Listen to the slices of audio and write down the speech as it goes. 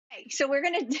So we're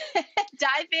going to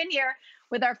dive in here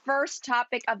with our first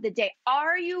topic of the day.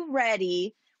 Are you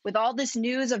ready with all this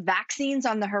news of vaccines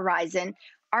on the horizon?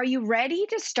 Are you ready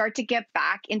to start to get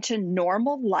back into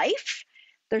normal life?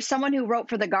 There's someone who wrote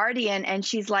for The Guardian and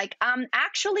she's like,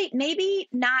 actually, maybe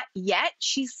not yet.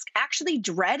 She's actually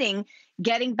dreading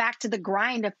getting back to the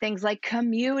grind of things like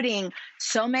commuting,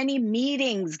 so many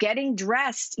meetings, getting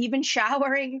dressed, even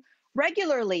showering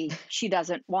regularly. She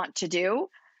doesn't want to do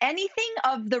anything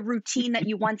of the routine that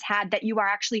you once had that you are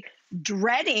actually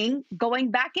dreading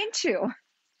going back into.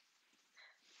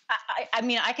 I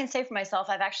mean, I can say for myself,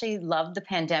 I've actually loved the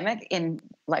pandemic in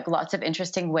like lots of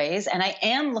interesting ways. And I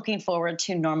am looking forward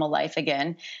to normal life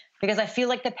again, because I feel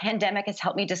like the pandemic has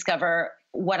helped me discover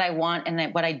what I want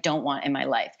and what I don't want in my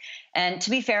life. And to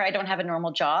be fair, I don't have a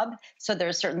normal job. So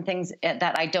there's certain things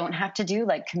that I don't have to do,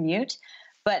 like commute.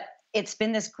 But it's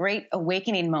been this great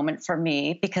awakening moment for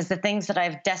me, because the things that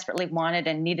I've desperately wanted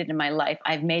and needed in my life,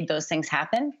 I've made those things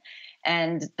happen.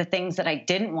 And the things that I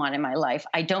didn't want in my life,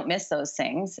 I don't miss those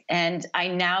things. And I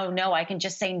now know I can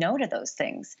just say no to those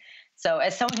things. So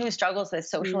as someone who struggles with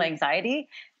social anxiety,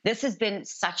 this has been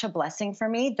such a blessing for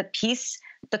me. The peace,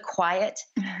 the quiet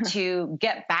to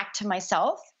get back to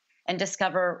myself and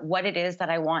discover what it is that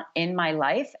I want in my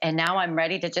life. And now I'm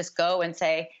ready to just go and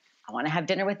say, I want to have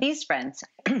dinner with these friends.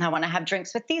 I want to have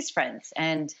drinks with these friends.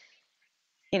 And,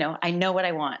 you know, I know what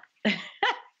I want.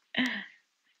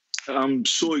 I'm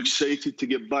so excited to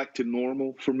get back to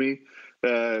normal for me.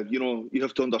 You know, you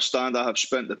have to understand I have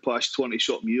spent the past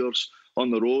 20-something years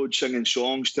on the road, singing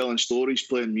songs, telling stories,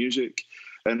 playing music,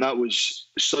 and that was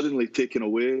suddenly taken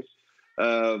away.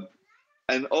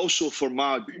 And also for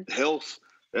my health,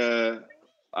 my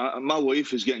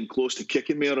wife is getting close to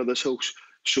kicking me out of this house,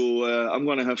 so I'm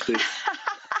going to have to.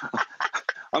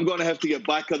 I'm going to have to get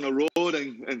back on the road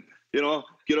and you know,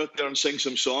 get out there and sing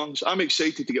some songs. I'm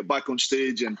excited to get back on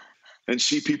stage and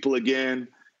see people again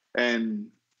and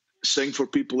sing for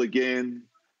people again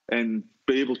and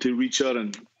be able to reach out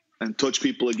and touch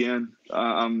people again.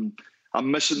 I'm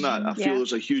missing that. I feel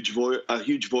there's a huge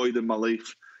void in my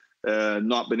life,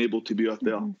 not being able to be out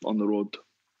there on the road.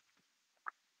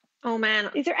 Oh man.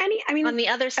 Is there any, I mean, on the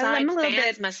other side, fans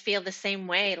bit must feel the same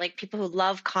way. Like people who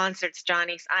love concerts,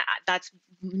 Johnny, that's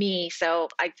me. So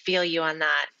I feel you on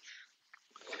that.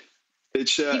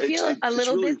 It's, you feel a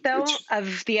little really, bit though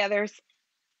of the others.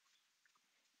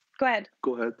 Go ahead.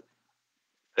 Go ahead.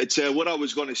 It's what I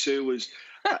was going to say was,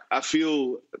 I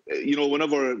feel, you know,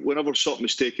 whenever something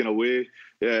is taken away,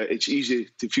 it's easy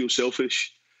to feel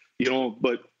selfish, you know.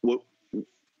 But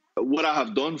what I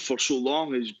have done for so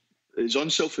long is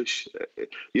unselfish,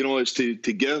 you know. Is to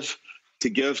give,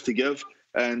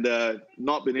 and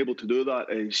not being able to do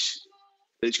that is.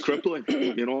 It's crippling,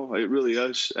 you know. It really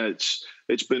is.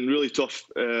 It's been really tough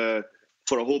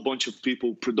for a whole bunch of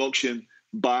people: production,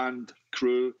 band,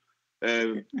 crew,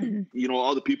 you know,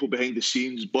 all the people behind the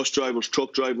scenes, bus drivers,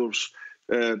 truck drivers,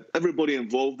 everybody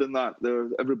involved in that.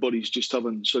 Everybody's just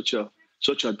having such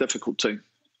a difficult time.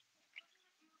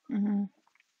 Mm-hmm.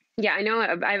 Yeah, I know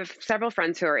I have several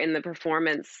friends who are in the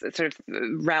performance sort of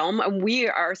realm. And we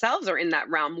ourselves are in that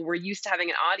realm. We're used to having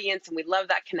an audience and we love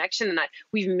that connection, and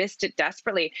we've missed it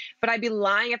desperately. But I'd be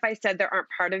lying if I said there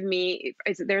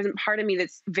isn't part of me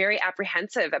that's very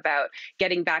apprehensive about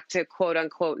getting back to quote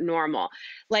unquote normal.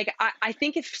 Like I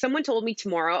think if someone told me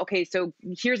tomorrow, okay, so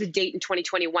here's a date in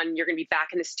 2021, you're going to be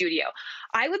back in the studio,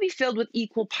 I would be filled with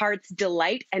equal parts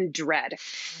delight and dread,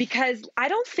 because I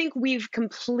don't think we've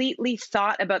completely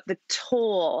thought about the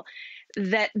toll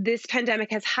that this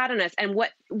pandemic has had on us and what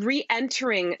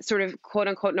re-entering sort of quote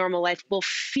unquote normal life will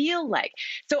feel like.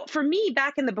 So for me,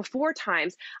 back in the before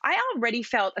times, I already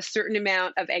felt a certain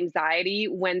amount of anxiety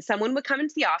when someone would come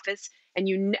into the office,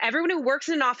 and everyone who works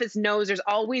in an office knows there's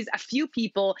always a few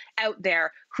people out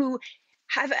there who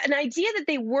have an idea that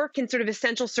they work in sort of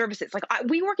essential services. Like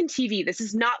we work in TV. This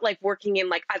is not like working in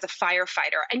like as a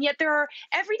firefighter. And yet there are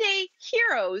everyday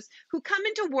heroes who come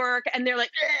into work and they're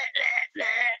like,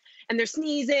 and they're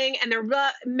sneezing and they're,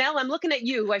 Mel, I'm looking at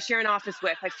you who I share an office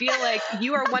with. I feel like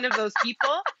you are one of those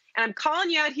people. And I'm calling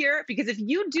you out here because if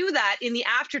you do that in the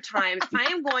after times, I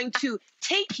am going to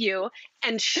take you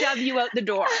and shove you out the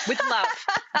door with love.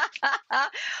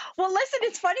 Well, listen,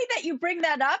 it's funny that you bring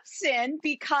that up, Sin,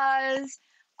 because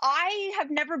I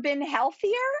have never been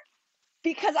healthier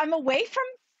because I'm away from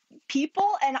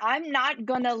people and I'm not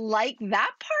going to like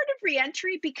that part of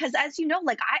reentry because, as you know,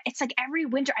 like it's like every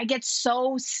winter I get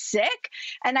so sick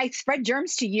and I spread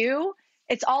germs to you.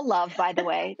 It's all love, by the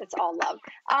way. It's all love.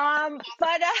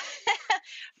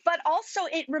 But also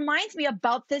it reminds me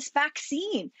about this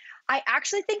vaccine. I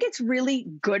actually think it's really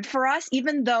good for us,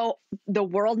 even though the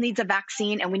world needs a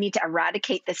vaccine and we need to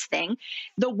eradicate this thing.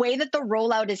 The way that the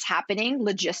rollout is happening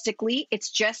logistically, it's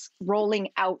just rolling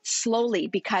out slowly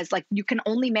because like you can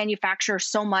only manufacture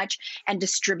so much and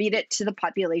distribute it to the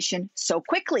population so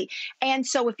quickly. And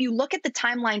so if you look at the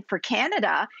timeline for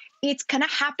Canada, it's going to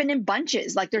happen in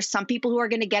bunches. Like there's some people who are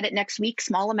going to get it next week,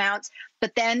 small amounts,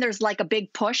 but then there's like a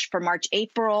big push for March,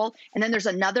 April. And then there's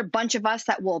another bunch of us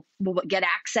that will get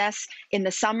access in the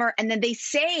summer. And then they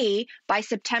say by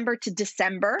September to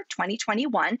December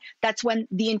 2021, that's when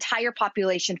the entire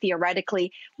population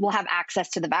theoretically will have access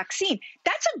to the vaccine.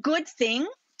 That's a good thing,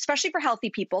 especially for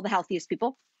healthy people, the healthiest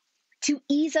people, to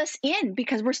ease us in,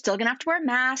 because we're still going to have to wear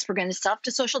masks. We're going to still have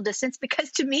to social distance,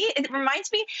 because to me, it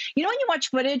reminds me, you know, when you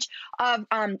watch footage of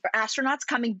astronauts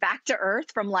coming back to Earth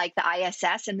from like the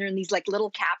ISS, and they're in these like little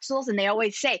capsules, and they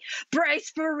always say, brace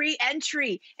for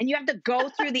re-entry. And you have to go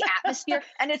through the atmosphere,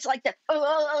 and it's like the,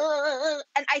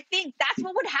 and I think that's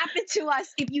what would happen to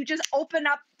us if you just open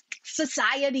up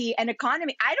society and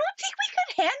economy. I don't think we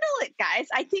could handle it, guys.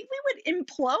 I think we would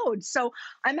implode. So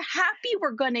I'm happy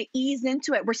we're going to ease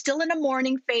into it. We're still in a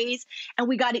mourning phase, and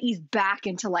we got to ease back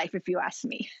into life, if you ask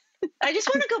me. I just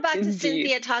want to go back to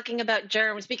Cynthia talking about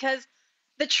germs, because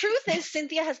the truth is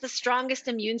Cynthia has the strongest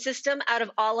immune system out of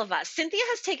all of us. Cynthia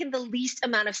has taken the least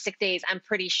amount of sick days, I'm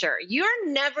pretty sure.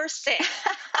 You're never sick.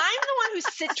 I'm the one who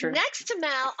sits next to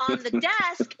Mel on the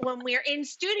desk when we're in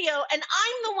studio, and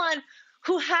I'm the one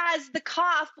who has the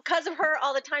cough because of her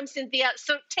all the time, Cynthia.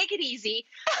 So take it easy.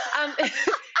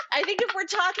 I think if we're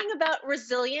talking about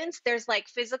resilience, there's like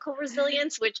physical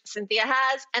resilience, which Cynthia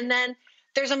has, and then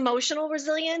there's emotional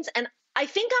resilience. And I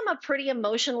think I'm a pretty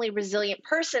emotionally resilient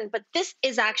person, but this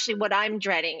is actually what I'm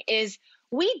dreading, is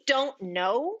we don't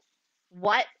know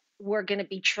what we're going to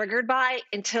be triggered by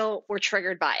until we're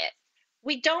triggered by it.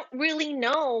 We don't really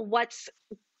know what's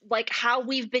like how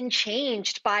we've been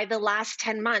changed by the last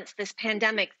 10 months, this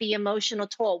pandemic, the emotional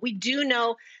toll. We do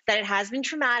know that it has been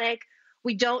traumatic.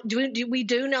 We do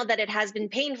know that it has been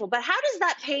painful, but how does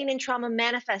that pain and trauma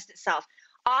manifest itself?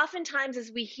 Oftentimes,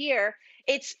 as we hear,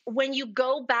 it's when you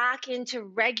go back into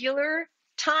regular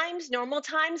times, normal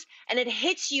times, and it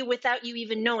hits you without you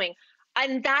even knowing.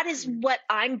 And that is what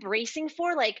I'm bracing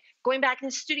for. Like going back in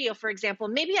the studio, for example,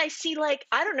 maybe I see like,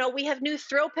 I don't know, we have new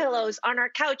throw pillows on our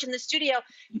couch in the studio.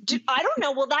 I don't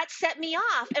know. Will that set me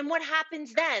off? And what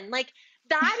happens then? Like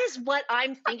that is what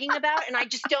I'm thinking about. And I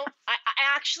just don't, I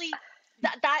actually,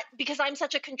 that because I'm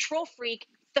such a control freak,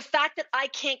 the fact that I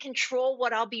can't control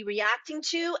what I'll be reacting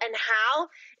to and how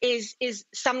is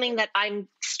something that I'm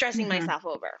stressing myself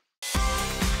over.